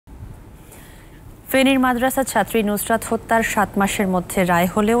ফেনীর মাদ্রাসা ছাত্রী নুসরাত হত্যার ৭ মাসের মধ্যে রায়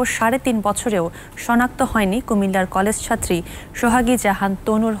হলেও ৩.৫ বছরেও শনাক্ত হয়নি কুমিল্লার কলেজ ছাত্রী সোহাগী জাহান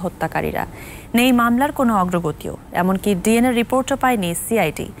তনুর হত্যাকারীরা। নেই মামলার কোনো অগ্রগতিও, এমনকি ডিএনএ রিপোর্টও পায়নি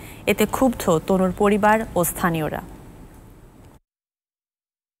সিআইডি। এতে ক্ষুব্ধ তনুর পরিবার ও স্থানীয়রা।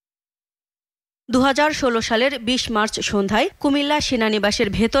 ২০১৬ সালের ২০ মার্চ সন্ধ্যায় কুমিল্লা সেনানিবাসের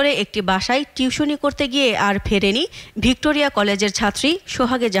ভেতরে একটি বাসায় টিউশনি করতে গিয়ে আর ফেরেনি ভিক্টোরিয়া কলেজের ছাত্রী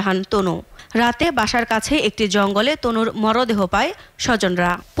সোহাগী জাহান তনু। রাতে বাসার কাছে একটি জঙ্গলে তনুর মরদেহ পায়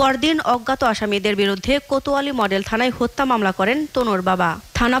স্বজনরা। পরদিন অজ্ঞাত আসামিদের বিরুদ্ধে কোতোয়ালি মডেল থানায় হত্যা মামলা করেন তনুর বাবা।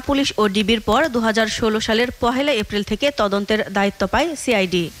 থানা পুলিশ ও ডিবির পর ২০১৬ সালের ১ এপ্রিল থেকে তদন্তের দায়িত্ব পায়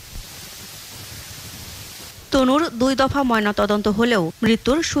সিআইডি। তনুর ২ দফা ময়নাতদন্ত হলেও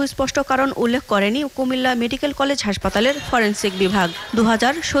মৃত্যুর সুস্পষ্ট কারণ উল্লেখ করেনি কুমিল্লা মেডিকেল কলেজ হাসপাতালের ফরেনসিক বিভাগ।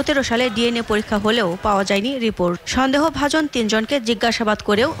 ২০১৭ সালে ডিএনএ পরীক্ষা হলেও পাওয়া যায়নি রিপোর্ট। সন্দেহভাজন ৩ জনকে জিজ্ঞাসাবাদ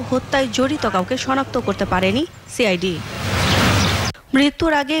করেও হত্যায় জড়িত কাউকে শনাক্ত করতে পারেনি সিআইডি।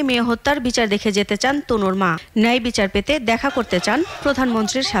 মৃত্যুর আগে মেয়ে হত্যার বিচার দেখে যেতে চান তনুর মা। ন্যায় বিচার পেতে দেখা করতে চান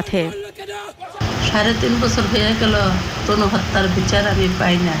প্রধানমন্ত্রীর সাথে। ৩.৫ বছর হয়ে গেল তনু হত্যার বিচার আমি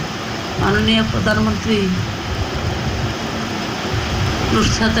পাই না। মাননীয় প্রধানমন্ত্রী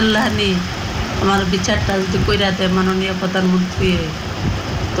নুসরাতুল্লাহানি আমার বিচারটা যদি কইরা দেয় মাননীয় প্রধানমন্ত্রী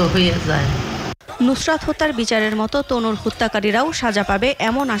তো হয়ে যায়। নুসরাত হত্যার বিচারের মতো তনুর হত্যাকারীরাও সাজা পাবে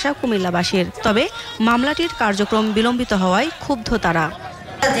এমন আশা কুমিল্লাবাসীর। তবে মামলাটির কার্যক্রম বিলম্বিত হওয়ায় ক্ষুব্ধ তারা।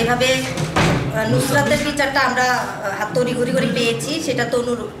 যেভাবে নুসরাতের বিচারটা আমরা তড়িঘড়ি করে পেয়েছি, সেটা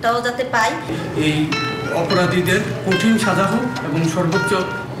তনুরটাও যাতে পাই। এই অপরাধীদের কঠিন সাজা হোক এবং সর্বোচ্চ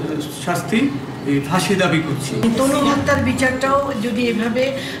শাস্তি ফাঁসি দাবি করছি। তনু হত্যার বিচারটাও যদি এভাবে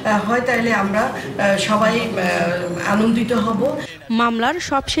হয় তাহলে আমরা সবাই আনন্দিত হব। মামলার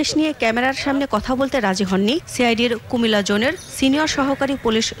সবশেষ নিয়ে ক্যামেরার সামনে কথা বলতে রাজি হননি সিআইডির কুমিল্লা জোনের সিনিয়র সহকারী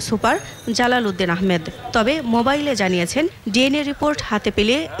পুলিশ সুপার জালাল উদ্দিন আহমেদ। তবে মোবাইলে জানিয়েছেন ডিএনএ রিপোর্ট হাতে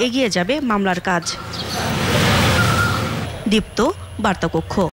পেলে এগিয়ে যাবে মামলার কাজ। দীপ্ত বার্তা কক্ষ।